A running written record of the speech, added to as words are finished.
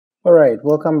Alright,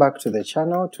 welcome back to the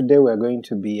channel. Today we're going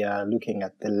to be looking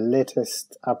at the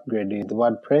latest upgrade with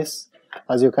WordPress.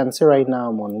 As you can see right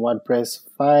now, I'm on WordPress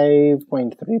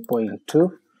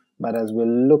 5.3.2, but as we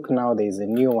look now, there is a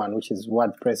new one which is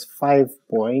WordPress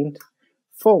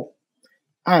 5.4,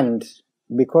 and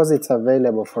because it's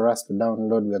available for us to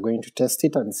download, we're going to test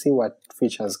it and see what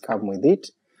features come with it,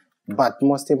 but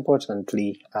most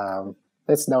importantly,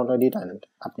 let's download it and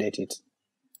update it.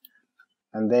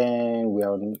 And then we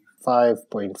are on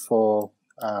 5.4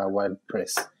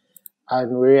 WordPress,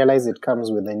 and we realize it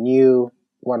comes with a new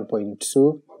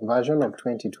 1.2 version of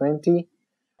 2020,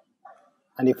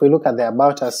 and if we look at the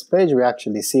About Us page, we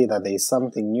actually see that there is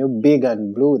something new, big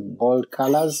and blue with bold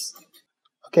colors.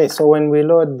 Okay, so when we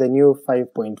load the new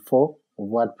 5.4 of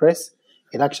WordPress,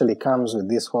 it actually comes with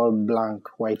this whole blank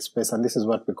white space, and this is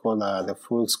what we call the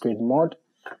full screen mode,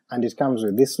 and it comes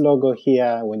with this logo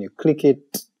here. When you click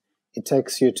it, it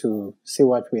takes you to see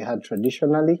what we had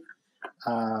traditionally,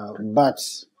 but,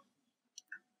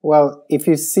 well, if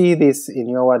you see this in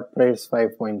your WordPress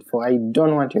 5.4, I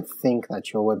don't want you to think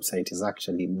that your website is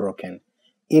actually broken.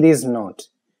 It is not.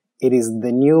 It is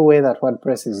the new way that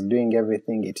WordPress is doing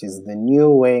everything. It is the new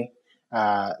way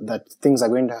that things are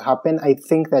going to happen. I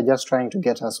think they're just trying to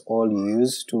get us all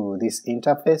used to this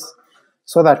interface,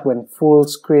 so that when full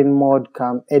screen mode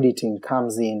editing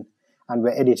comes in, and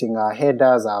we're editing our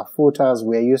headers, our footers,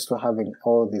 we're used to having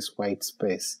all this white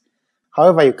space.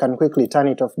 However, you can quickly turn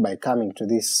it off by coming to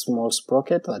this small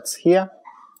sprocket that's here,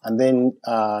 and then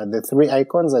the three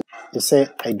icons that you say,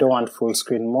 I don't want full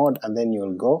screen mode, and then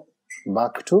you'll go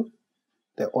back to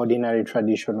the ordinary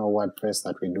traditional WordPress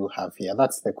that we do have here.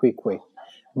 That's the quick way.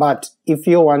 But if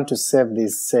you want to save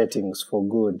these settings for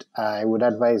good, I would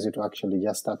advise you to actually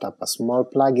just start up a small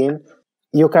plugin.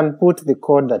 You can put the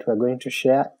code that we're going to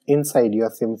share inside your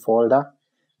theme folder.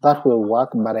 That will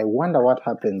work, but I wonder what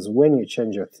happens when you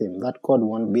change your theme. That code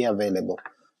won't be available.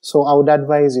 So I would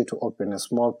advise you to open a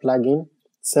small plugin,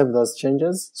 save those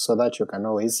changes so that you can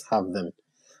always have them.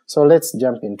 So let's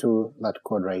jump into that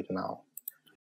code right now.